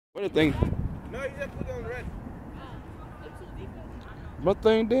What the thing? No, you just put it on red. What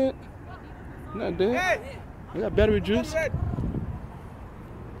thing dead? Not dead. Hey! We got battery juice. Red.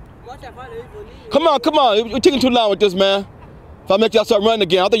 Come on. You're taking too long with this, man. If I make y'all start running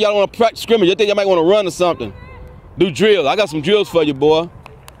again, I think y'all want to practice scrimmage. I think y'all might want to run or something. Do drill. I got some drills for you, boy.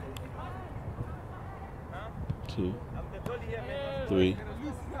 2, 3,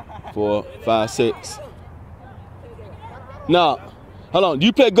 4, 5, 6. Now, hold on. Do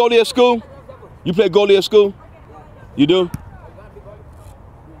you play goalie at school? You play goalie at school? You do?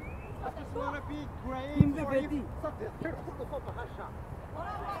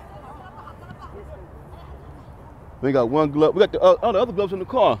 We got one glove. We got the other gloves in the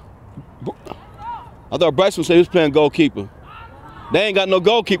car. I thought Bryson said he was playing goalkeeper. They ain't got no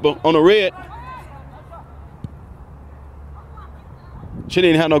goalkeeper on the red. She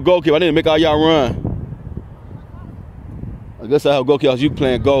didn't have no goalkeeper. I didn't make all y'all run. I guess I have a goalkeeper. You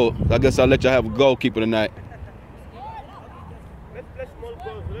playing goal. I guess I'll let y'all have a goalkeeper tonight. Let's play small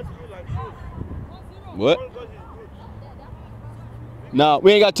goals. Let's do like shoot. What? Small goals is good. Nah,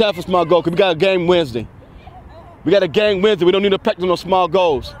 we ain't got time for small goals because we got a game Wednesday. We got a game Wednesday. We don't need to practice on no small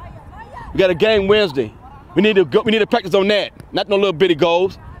goals. We got a game Wednesday. We need to practice on that, not no little bitty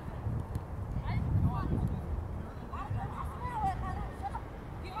goals.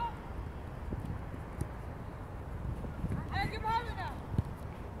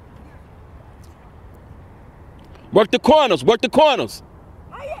 Work the corners. Work the corners.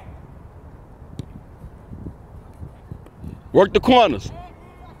 Work the corners.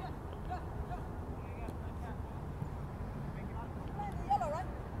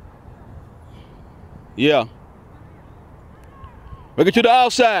 Yeah. Work it to the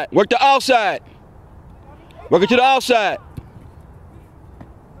outside. Work the outside. Work it to the outside.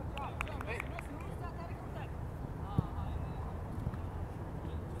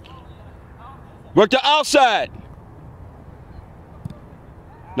 Work the outside.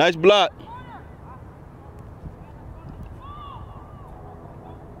 Nice block.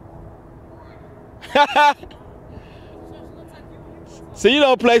 See, you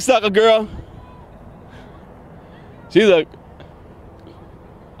don't play soccer, girl. She's a,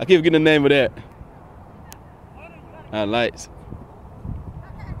 I keep getting the name of that. Lights.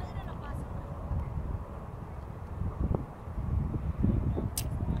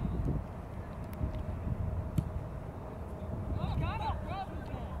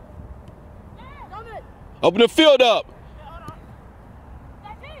 Open the field up.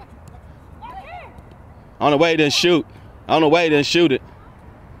 I don't know why he didn't shoot. I don't know why he didn't shoot it.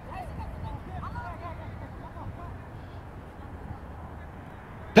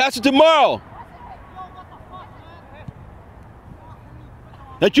 Pass it tomorrow.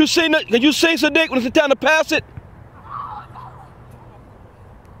 Did you see Sadiq when it's time to pass it?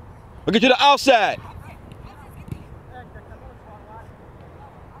 We'll get to the outside.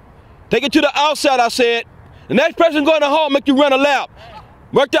 Take it to the outside, I said. The next person going to home make you run a lap.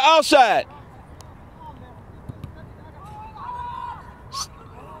 Work the outside.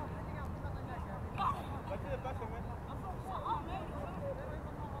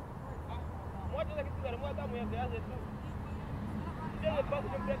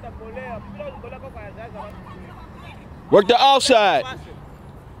 Work the outside.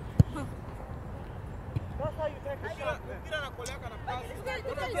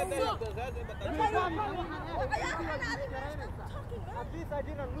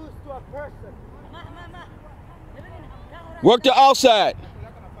 Work the outside.